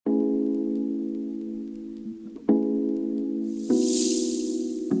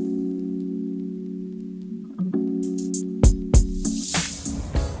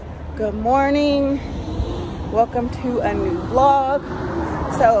Good morning. Welcome to a new vlog.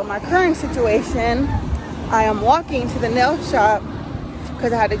 So my current situation, I am walking to the nail shop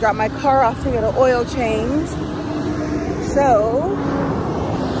because I had to drop my car off to get an oil change. So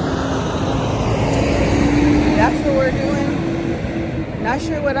that's what we're doing. Not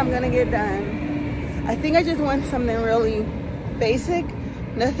sure what I'm gonna get done. I think I just want something really basic,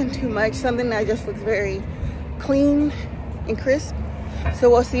 nothing too much, something that just looks very clean and crisp.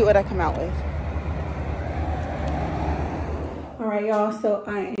 So we'll see what I come out with. All right, y'all, so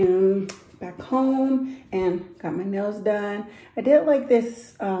I am back home and got my nails done. I did like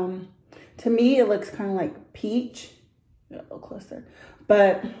this, to me, it looks kind of like peach. A little closer,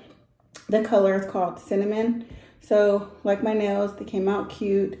 but the color is called cinnamon. So like my nails, they came out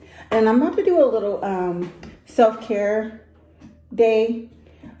cute. And I'm about to do a little self-care day.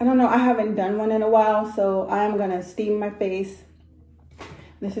 I don't know, I haven't done one in a while, so I'm gonna steam my face.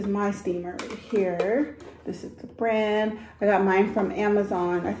 This is my steamer right here. This is the brand. I got mine from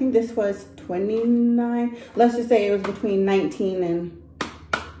Amazon. I think this was $29. Let's just say it was between 19 and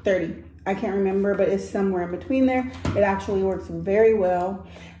 30. I can't remember, but it's somewhere in between there. It actually works very well.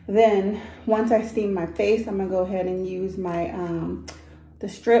 Then once I steam my face, I'm gonna go ahead and use my the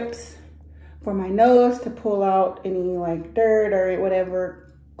strips for my nose to pull out any like dirt or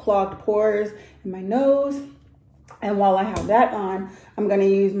whatever clogged pores in my nose. And while I have that on, I'm gonna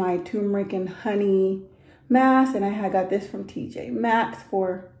use my turmeric and honey mask. And I got this from TJ Maxx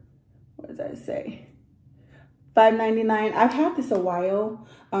for, what does that say? $5.99. I've had this a while.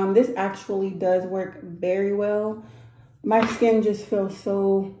 This actually does work very well. My skin just feels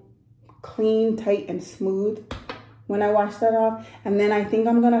so clean, tight, and smooth when I wash that off. And then I think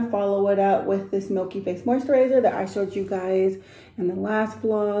I'm gonna follow it up with this Milky Face moisturizer that I showed you guys in the last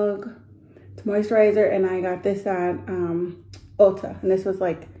vlog. It's moisturizer, and I got this at Ulta, and this was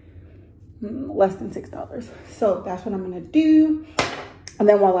like less than $6. So that's what I'm gonna do. And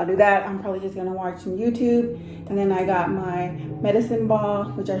then while I do that, I'm probably just gonna watch some YouTube. And then I got my medicine ball,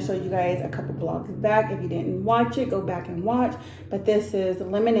 which I showed you guys a couple vlogs back. If you didn't watch it, go back and watch. But this is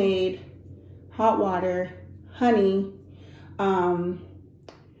lemonade, hot water, honey, a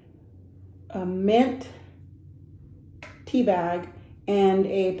mint tea bag, and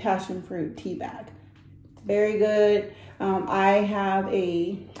a passion fruit tea bag. Very good. I have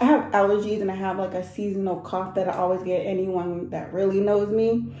allergies, and I have like a seasonal cough that I always get. Anyone that really knows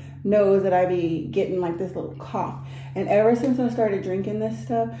me knows that I be getting like this little cough. And ever since I started drinking this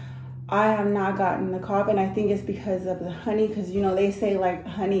stuff, I have not gotten the cough. And I think it's because of the honey, because you know, they say like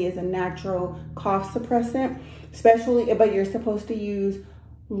honey is a natural cough suppressant, especially, but you're supposed to use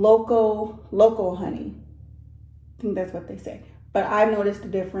local honey. I think that's what they say. But I've noticed a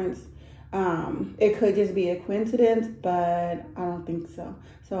difference. It could just be a coincidence, but I don't think so.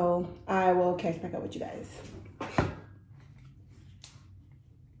 So I will catch back up with you guys.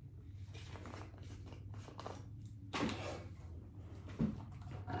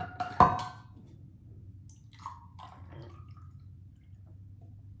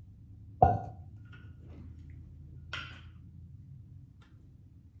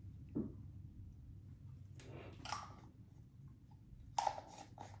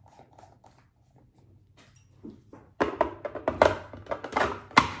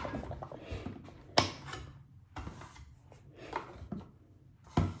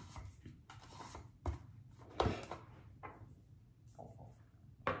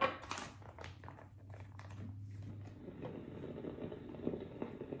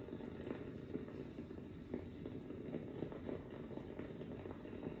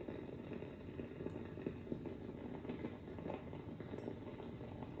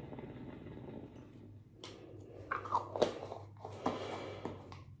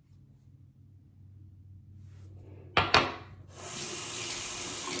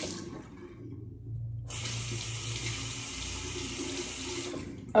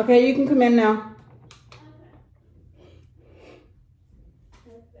 Okay, you can come in now.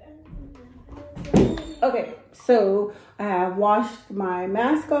 Okay, so I have washed my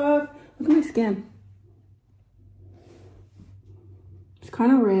mask off. Look at my skin. It's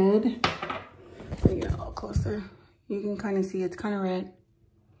kind of red. Let me get a little closer. You can kind of see it's kind of red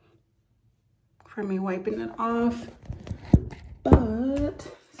from me wiping it off. But,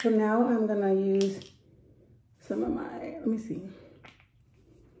 so now I'm gonna use some of my, let me see.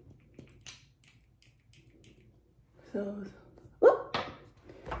 So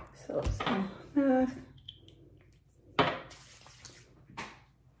some mask.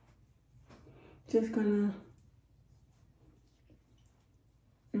 Just gonna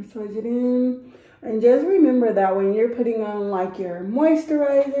massage it in. And just remember that when you're putting on like your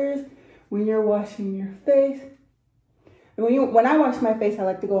moisturizers, when you're washing your face, and when I wash my face, I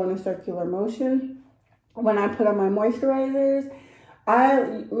like to go in a circular motion. When I put on my moisturizers,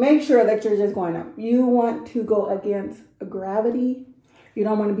 I make sure that you're just going up. You want to go against gravity. You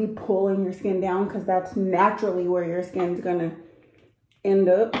don't want to be pulling your skin down because that's naturally where your skin's gonna end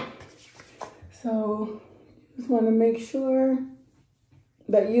up. So just want to make sure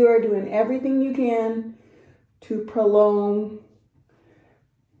that you are doing everything you can to prolong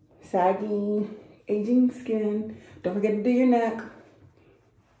saggy, aging skin. Don't forget to do your neck.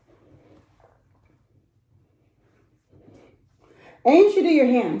 And you should do your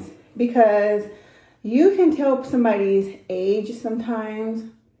hands because you can tell somebody's age sometimes,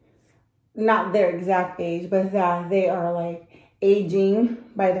 not their exact age, but that they are like aging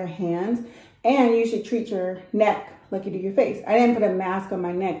by their hands. And you should treat your neck like you do your face. I didn't put a mask on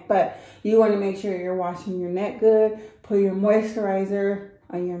my neck, but you want to make sure you're washing your neck good. Put your moisturizer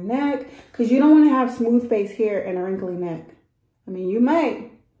on your neck because you don't want to have smooth face hair and a wrinkly neck. I mean, you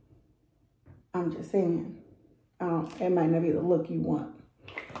might. I'm just saying. It might not be the look you want.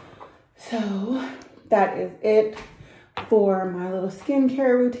 So that is it for my little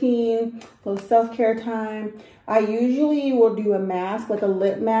skincare routine, little self-care time. I usually will do a mask, like a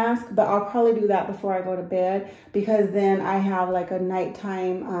lip mask, but I'll probably do that before I go to bed because then I have like a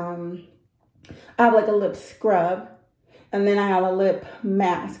nighttime, I have like a lip scrub, and then I have a lip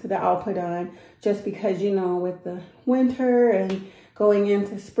mask that I'll put on just because, you know, with the winter and going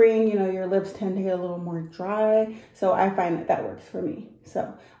into spring, you know, your lips tend to get a little more dry. So I find that that works for me.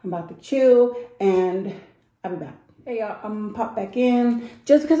 So I'm about to chew and I'll be back. Hey y'all, I'm gonna pop back in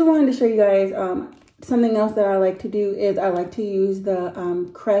just because I wanted to show you guys something else that I like to do is I like to use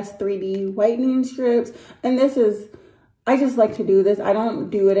the Crest 3D whitening strips. And this is, I just like to do this. I don't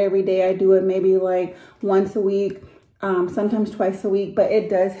do it every day. I do it maybe like once a week, sometimes twice a week, but it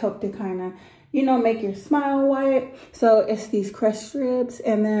does help to kind of, you know, make your smile white. So it's these Crest strips,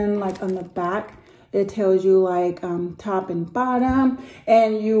 and then like on the back, it tells you like top and bottom,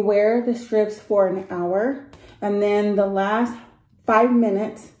 and you wear the strips for an hour. And then the last 5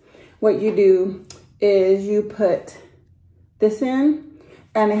 minutes, what you do is you put this in,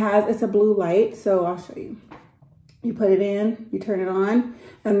 and it's a blue light. So I'll show you. You put it in, you turn it on,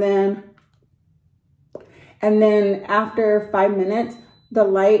 and then after 5 minutes, the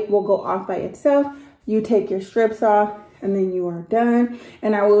light will go off by itself. You take your strips off and then you are done.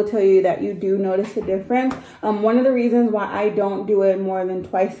 And I will tell you that you do notice a difference. One of the reasons why I don't do it more than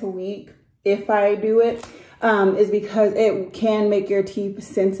twice a week, if I do it, is because it can make your teeth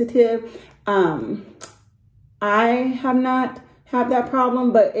sensitive. I have not had that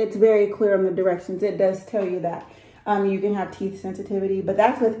problem, but it's very clear on the directions. It does tell you that. You can have teeth sensitivity, but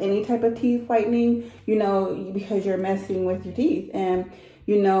that's with any type of teeth whitening, you know, because you're messing with your teeth and,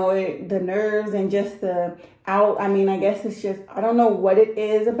 you know, the nerves and just I mean, I guess it's just, I don't know what it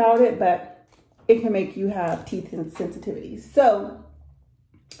is about it, but it can make you have teeth sensitivity. So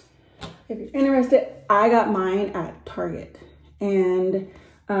if you're interested, I got mine at Target, and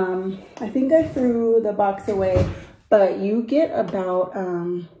I think I threw the box away, but you get about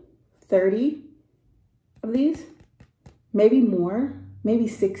 30 of these. Maybe more, maybe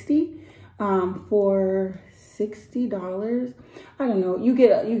 60 for $60. I don't know. You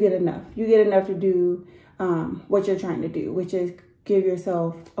get enough. You get enough to do what you're trying to do, which is give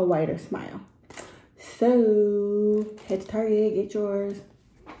yourself a whiter smile. So head to Target, get yours.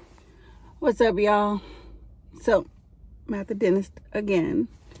 What's up, y'all? So I'm at the dentist again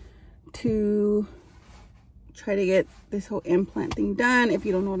to try to get this whole implant thing done. If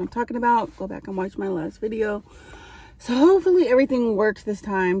you don't know what I'm talking about, go back and watch my last video. So hopefully everything works this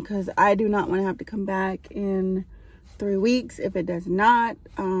time, because I do not want to have to come back in 3 weeks if it does not,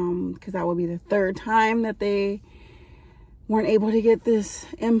 because that will be the third time that they weren't able to get this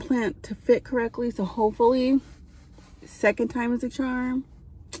implant to fit correctly. So hopefully second time is a charm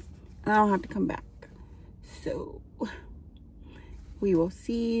and I don't have to come back. So we will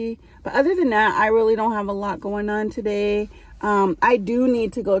see. But other than that, I really don't have a lot going on today. I do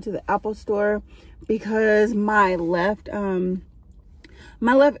need to go to the Apple store because my left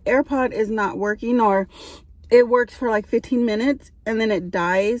AirPod is not working, or it works for like 15 minutes and then it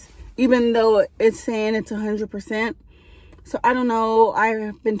dies, even though it's saying it's 100%. So I don't know.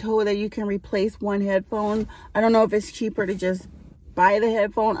 I've been told that you can replace one headphone. I don't know if it's cheaper to just buy the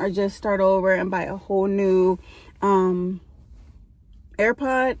headphone or just start over and buy a whole new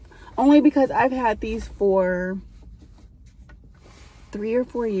AirPod, only because I've had these for 3 or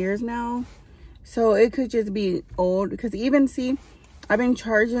 4 years now. So it could just be old, because even see, I've been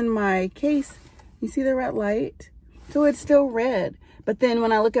charging my case You see the red light? So it's still red. But then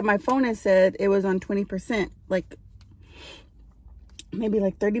when I look at my phone, it said it was on 20%, like maybe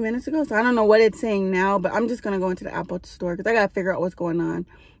like 30 minutes ago. So I don't know what it's saying now, but I'm just going to go into the Apple store because I got to figure out what's going on.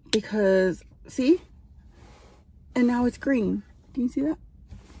 Because, see? And now it's green. Can you see that?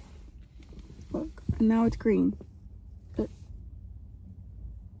 Look, and now it's green.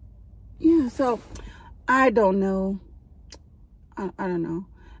 Yeah, so I don't know. I don't know.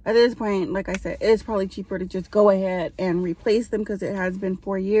 At this point, like I said, it's probably cheaper to just go ahead and replace them because it has been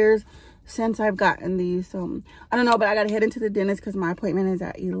 4 years since I've gotten these. So I don't know, but I got to head into the dentist because my appointment is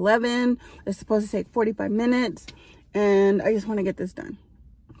at 11. It's supposed to take 45 minutes and I just want to get this done.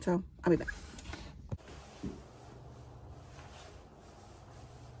 So I'll be back.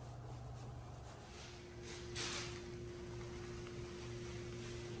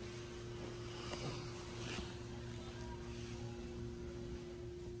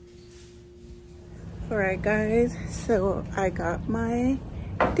 All right, guys, so I got my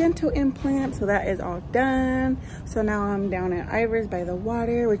dental implant, so that is all done. So now I'm down at Iris by the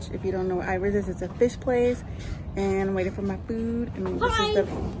water, which if you don't know what Iris is, it's a fish place, and I'm waiting for my food. And this is the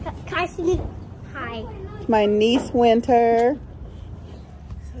Can I see? Hi. my niece Winter.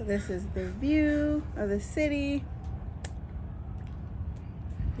 So this is the view of the city.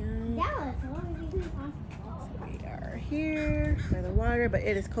 Dallas. We are here by the water, but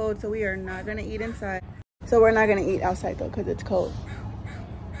it is cold, so we are not gonna eat inside. So we're not gonna eat outside though, because it's cold.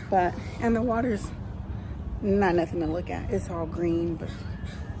 But, and the water's not nothing to look at. It's all green, but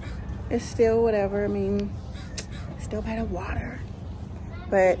it's still whatever. I mean, still by the water.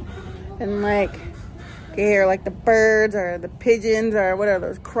 But, and like, you hear like the birds or the pigeons or what are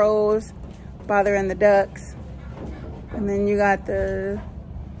those, crows bothering the ducks. And then you got the,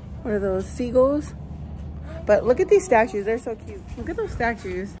 what are those, seagulls? But look at these statues, they're so cute. Look at those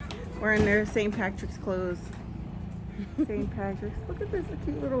statues wearing their St. Patrick's clothes. St. Patrick's. Look at this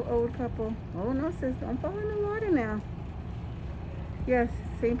cute little old couple. Oh no, sis, don't fall in the water now. Yes,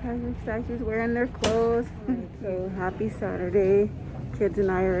 St. Patrick's statues wearing their clothes. So happy Saturday. Kids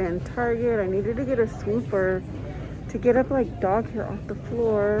and I are in Target. I needed to get a swooper to get up like dog hair off the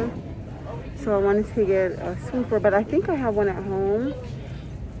floor. So I wanted to get a swooper, but I think I have one at home.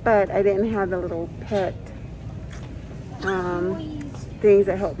 But I didn't have the little pet things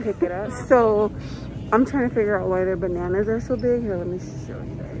that help pick it up. So I'm trying to figure out why their bananas are so big. Here, let me show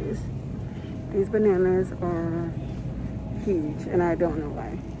you guys. These bananas are huge and I don't know why.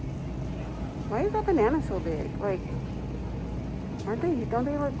 Why is that banana so big? Like, don't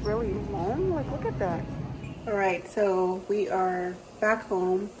they look really long? Like, look at that. All right, so we are back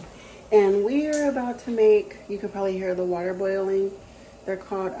home and we are about to make, you could probably hear the water boiling. They're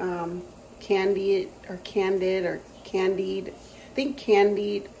called candied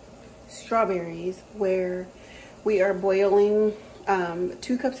strawberries, where we are boiling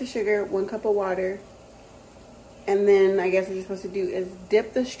 2 cups of sugar, 1 cup of water, and then I guess what you're supposed to do is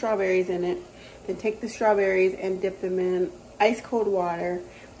dip the strawberries in it, then take the strawberries and dip them in ice cold water,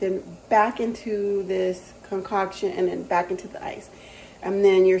 then back into this concoction and then back into the ice, and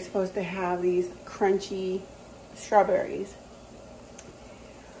then you're supposed to have these crunchy strawberries.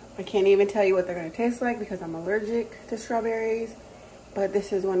 I can't even tell you what they're going to taste like because I'm allergic to strawberries. But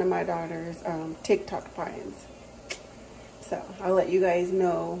this is one of my daughter's TikTok finds. So I'll let you guys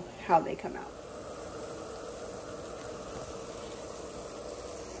know how they come out.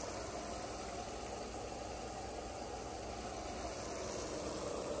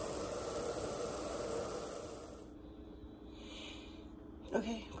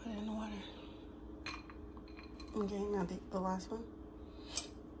 Okay, put it in the water. Okay, now the last one.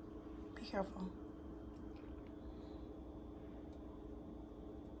 Be careful.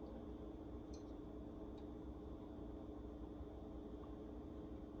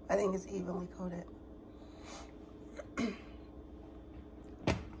 I think it's evenly coated.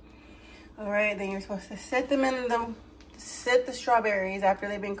 All right, then you're supposed to sit the strawberries after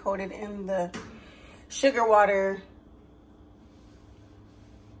they've been coated in the sugar water.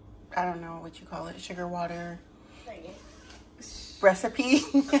 I don't know what you call it, sugar water recipe.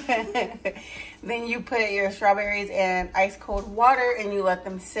 Then you put your strawberries in ice cold water and you let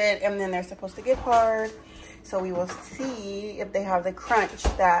them sit, and then they're supposed to get hard. So we will see if they have the crunch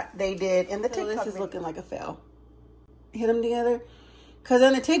that they did in the TikTok video. This is looking like a fail. Hit them together. Because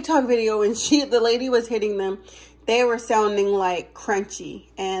in the TikTok video, when the lady was hitting them, they were sounding like crunchy.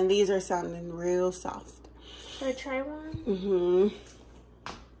 And these are sounding real soft. Should I try one? Mm-hmm.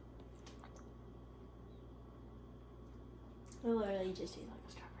 It literally just tastes like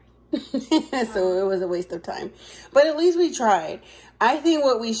a strawberry. So it was a waste of time. But at least we tried. I think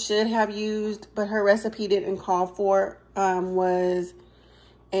what we should have used, but her recipe didn't call for, was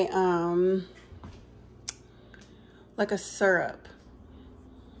a like a syrup.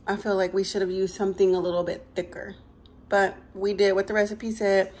 I feel like we should have used something a little bit thicker. But we did what the recipe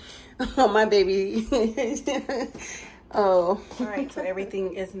said. Oh, my baby. Oh. All right, so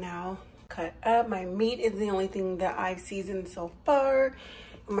everything is now cut up. My meat is the only thing that I've seasoned so far.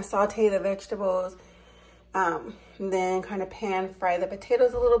 I'm gonna saute the vegetables, then kind of pan fry the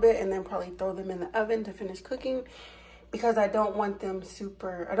potatoes a little bit, and then probably throw them in the oven to finish cooking, because I don't want them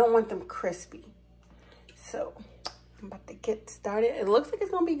crispy. So I'm about to get started. It looks like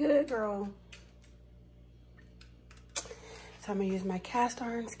it's gonna be good, girl. So I'm gonna use my cast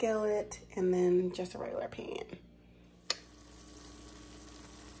iron skillet and then just a regular pan.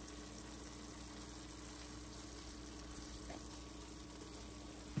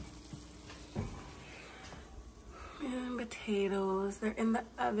 And potatoes, they're in the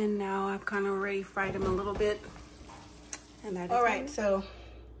oven now. I've kind of already fried them a little bit. And that is all right. So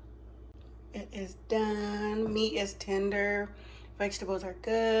it is done. Meat is tender. Vegetables are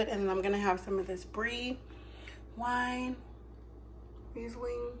good. And then I'm gonna have some of this brie wine.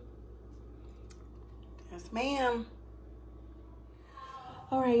 Riesling. Yes, ma'am.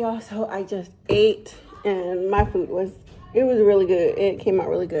 All right, y'all. So I just ate, and my food was really good. It came out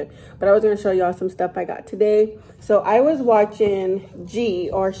really good. But I was gonna show y'all some stuff I got today. So I was watching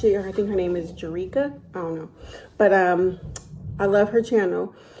or I think her name is Jerika. I don't know. But I love her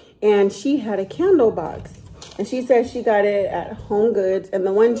channel, and she had a candle box, and she said she got it at Home Goods, and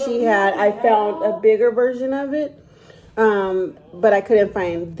the one she had, I found a bigger version of it. But I couldn't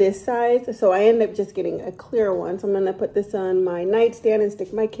find this size, so I ended up just getting a clear one. So I'm gonna put this on my nightstand and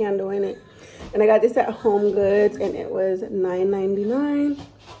stick my candle in it. And I got this at Home Goods, and it was $9.99.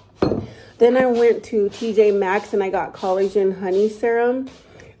 Then I went to TJ Maxx and I got collagen honey serum,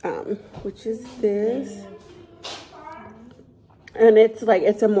 which is this. And it's like,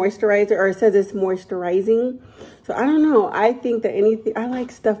 it's a moisturizer, or it says it's moisturizing. So I don't know. I think that I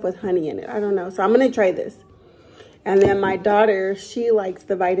like stuff with honey in it. I don't know. So I'm gonna try this. And then my daughter, she likes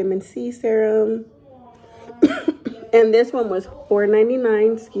the vitamin C serum. And this one was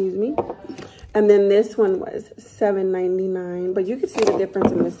 $4.99, excuse me. And then this one was $7.99. But you can see the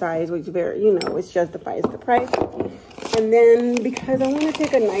difference in the size, which which justifies the price. And then because I want to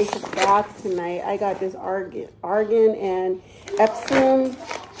take a nice bath tonight, I got this argan and Epsom,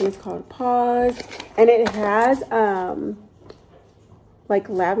 and it's called Pause. And it has like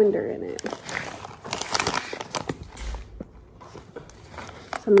lavender in it.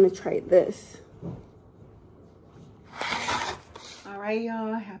 So I'm gonna try this. All right,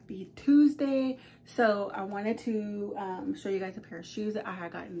 y'all, happy Tuesday. So I wanted to show you guys a pair of shoes that I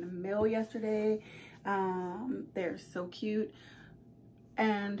had got in the mail yesterday. They're so cute.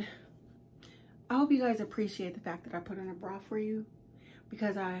 And I hope you guys appreciate the fact that I put on a bra for you,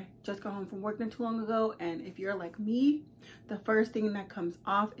 because I just got home from work not too long ago. And if you're like me, the first thing that comes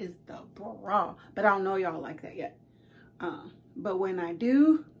off is the bra. But I don't know y'all like that yet. But when I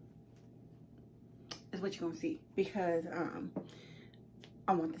do, is what you're gonna see, because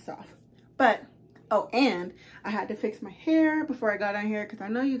I want this off. But oh, and I had to fix my hair before I got on here, because I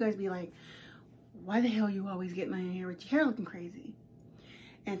know you guys be like, why the hell you always getting on here with your hair looking crazy?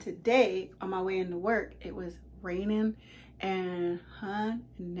 And today on my way into work, it was raining, and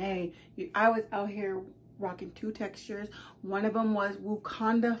honey, I was out here rocking two textures. One of them was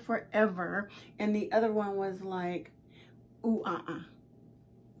Wakanda Forever, and the other one was like ooh,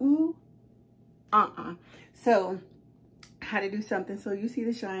 ooh, so I had to do something. So you see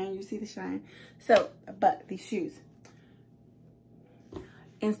the shine, So, but these shoes,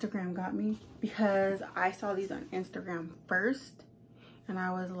 Instagram got me, because I saw these on Instagram first, and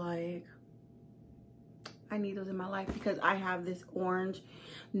I was like, I need those in my life, because I have this orange,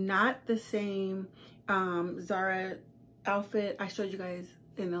 not the same Zara outfit I showed you guys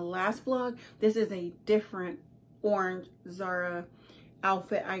in the last vlog. This is a different orange Zara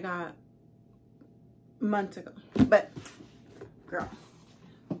outfit I got months ago. But girl,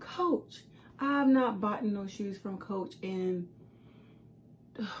 Coach, I've not bought no shoes from Coach in,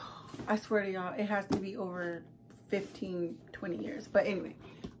 I swear to y'all, it has to be over 15, 20 years. But anyway,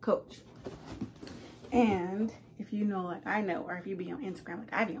 Coach. And if you know like I know, or if you be on Instagram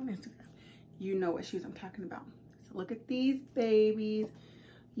like I be on Instagram, you know what shoes I'm talking about. So look at these babies,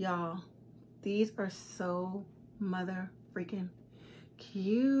 y'all. These are so mother freaking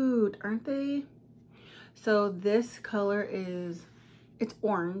cute, aren't they? So this color is, it's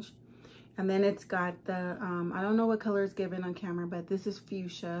orange, And then it's got the, I don't know what color is given on camera, but this is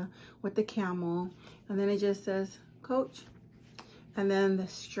fuchsia with the camel. And then it just says Coach. And then the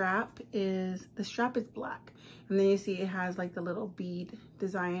strap is black. And then you see it has like the little bead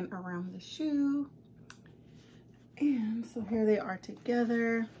design around the shoe. And so here they are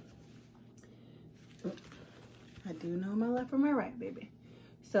together. I do know my left from my right, baby.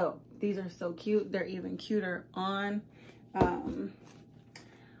 So these are so cute. They're even cuter on. I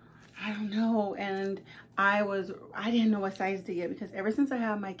don't know. And I didn't know what size to get because ever since I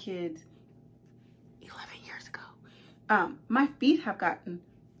had my kids 11 years ago, my feet have gotten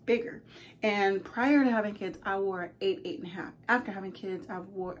bigger. And prior to having kids, I wore 8, 8.5. After having kids, I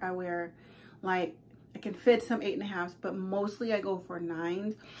wear like, I can fit some 8.5s, but mostly I go for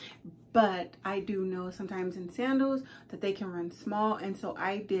 9s. But I do know sometimes in sandals that they can run small. And so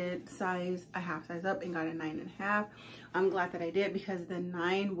I did a half size up and got a 9.5. I'm glad that I did because the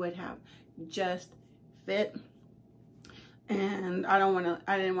 9 would have just fit. And I didn't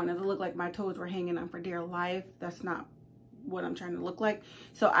want it to look like my toes were hanging on for dear life. That's not what I'm trying to look like.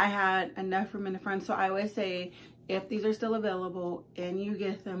 So I had enough room in the front. So I always say, if these are still available and you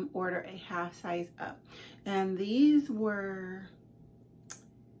get them, order a half size up. And these were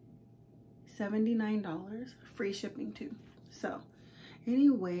 $79, free shipping too. So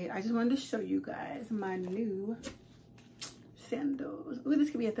anyway, I just wanted to show you guys my new sandals. Ooh,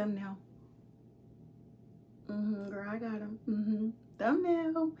 this could be a thumbnail. Girl, I got them.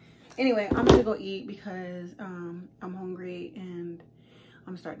 Thumbnail. Anyway, I'm gonna go eat because I'm hungry and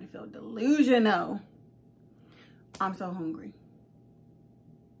I'm starting to feel delusional. I'm so hungry.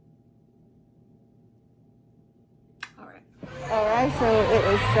 All right, so it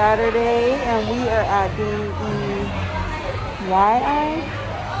is Saturday and we are at DEYI.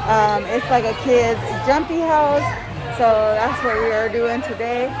 It's like a kid's jumpy house, so that's what we are doing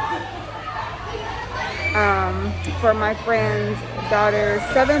today. For my friend's daughter's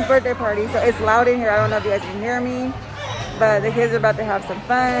 7th birthday party. So it's loud in here. I don't know if you guys can hear me, but the kids are about to have some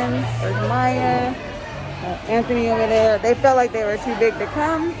fun. There's Maya, Anthony over there. They felt like they were too big to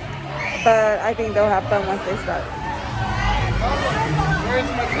come, but I think they'll have fun once they start. Where's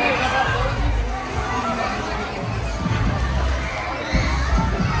my car?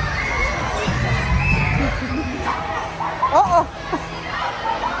 Uh-oh.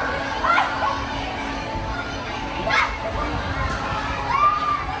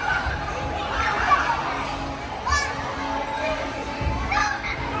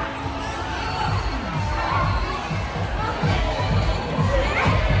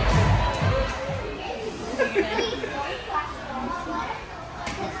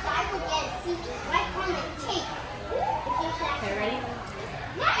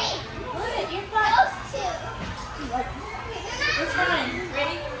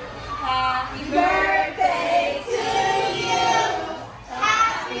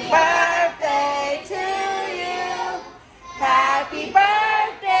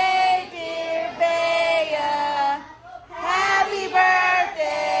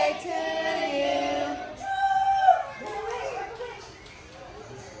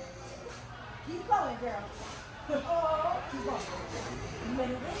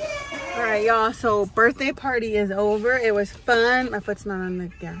 Alright, y'all, so birthday party is over. It was fun. My foot's not on the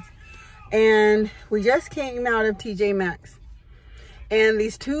gas. And we just came out of TJ Maxx. And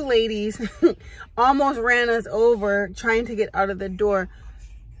these two ladies almost ran us over trying to get out of the door.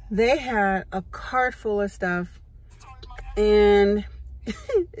 They had a cart full of stuff. And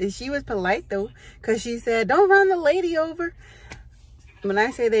she was polite though, because she said, don't run the lady over. When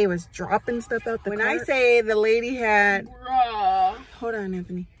I say they was dropping stuff out the cart. When I say the lady had, hold on,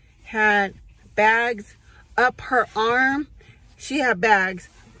 Anthony, had bags up her arm. She had bags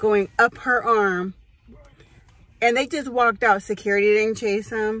going up her arm. And they just walked out. Security didn't chase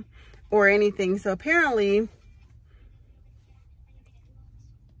them or anything. So apparently,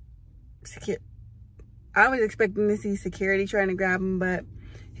 I was expecting to see security trying to grab him, but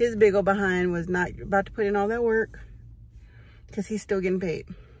his big old behind was not about to put in all that work because he's still getting paid.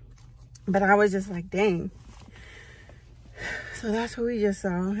 But I was just like, dang. So that's what we just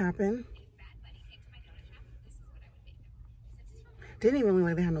saw happen. Didn't even look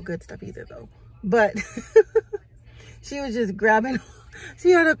like they had no good stuff either though. But she was just grabbing. She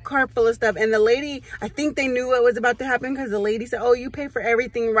had a cart full of stuff. And the lady, I think they knew what was about to happen because the lady said, oh, you pay for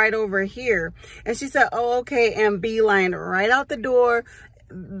everything right over here. And she said, oh, okay. And beeline right out the door.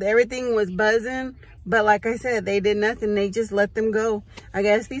 Everything was buzzing. But like I said, they did nothing. They just let them go. I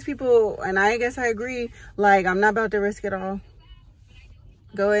guess these people, and I guess I agree, like, I'm not about to risk it all.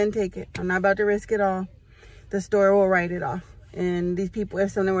 Go ahead and take it. I'm not about to risk it all. The store will write it off. And these people,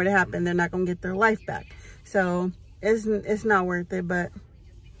 if something were to happen, they're not gonna get their life back. So it's not worth it. But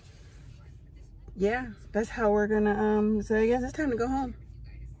yeah, that's how we're gonna so I guess it's time to go home.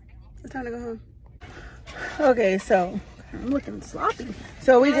 It's time to go home. Okay, so I'm looking sloppy.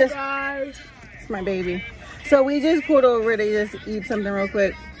 So we just, it's my baby. So we just pulled over to just eat something real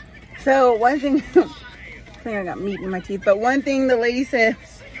quick. So one thing, I think I got meat in my teeth, but one thing the lady said,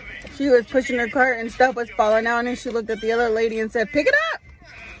 she was pushing her cart and stuff was falling out, and she looked at the other lady and said, pick it up.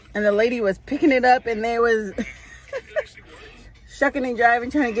 And the lady was picking it up, and they was shucking and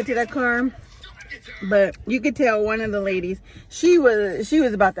driving, trying to get to that car. But you could tell one of the ladies, she was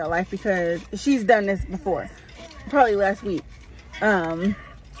about that life, because she's done this before, probably last week, and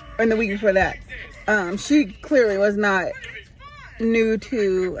the week before that. She clearly was not new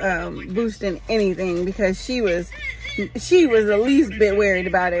to boosting anything, because she was the least bit worried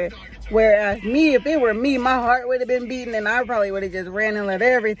about it. Whereas me, if it were me, my heart would have been beating, and I probably would have just ran and let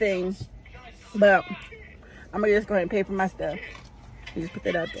everything. But I'm gonna just go ahead and pay for my stuff. You just put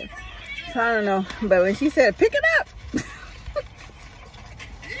that out there. So I don't know, but when she said pick it up,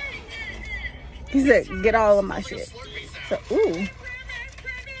 he said get all of my shit. So ooh,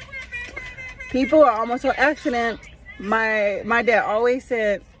 people are almost on accident. My dad always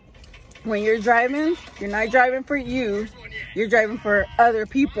said, when you're driving, you're not driving for you, you're driving for other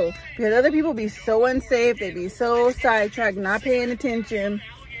people, because other people be so unsafe, they be so sidetracked, not paying attention.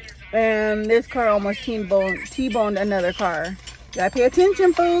 And this car almost T-boned another car. Gotta pay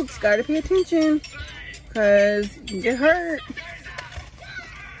attention, folks. Gotta pay attention, because you can get hurt.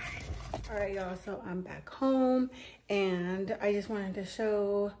 All right, y'all, so I'm back home, and I just wanted to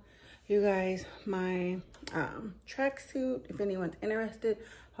show you guys my tracksuit if anyone's interested.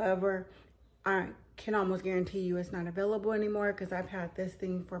 However, I can almost guarantee you it's not available anymore, because I've had this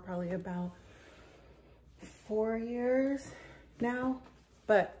thing for probably about 4 years now.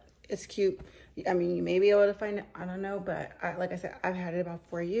 But it's cute. I mean, you may be able to find it, I don't know, but like I said, I've had it about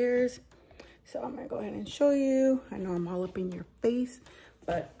 4 years. So I'm gonna go ahead and show you. I know I'm all up in your face,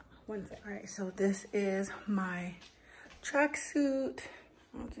 but one second. All right, so this is my tracksuit.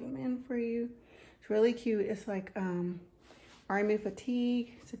 I'll zoom in for you. It's really cute. It's like army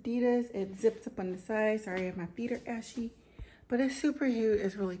fatigue. It's Adidas. It zips up on the side. Sorry if my feet are ashy, but it's super cute.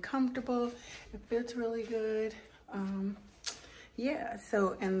 It's really comfortable. It fits really good. Yeah,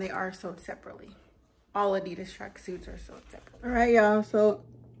 so, and they are sold separately. All Adidas tracksuits are sold separately. All right, y'all, so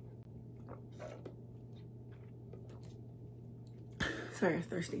sorry, I'm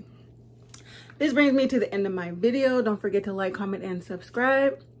thirsty. This brings me to the end of my video. Don't forget to like, comment, and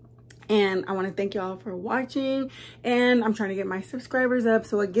subscribe. And I want to thank y'all for watching. And I'm trying to get my subscribers up.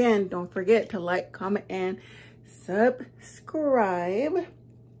 So again, don't forget to like, comment, and subscribe.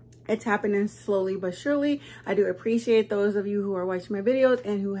 It's happening slowly but surely. I do appreciate those of you who are watching my videos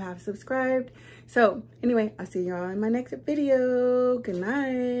and who have subscribed. So anyway, I'll see y'all in my next video. Good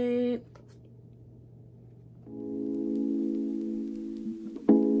night.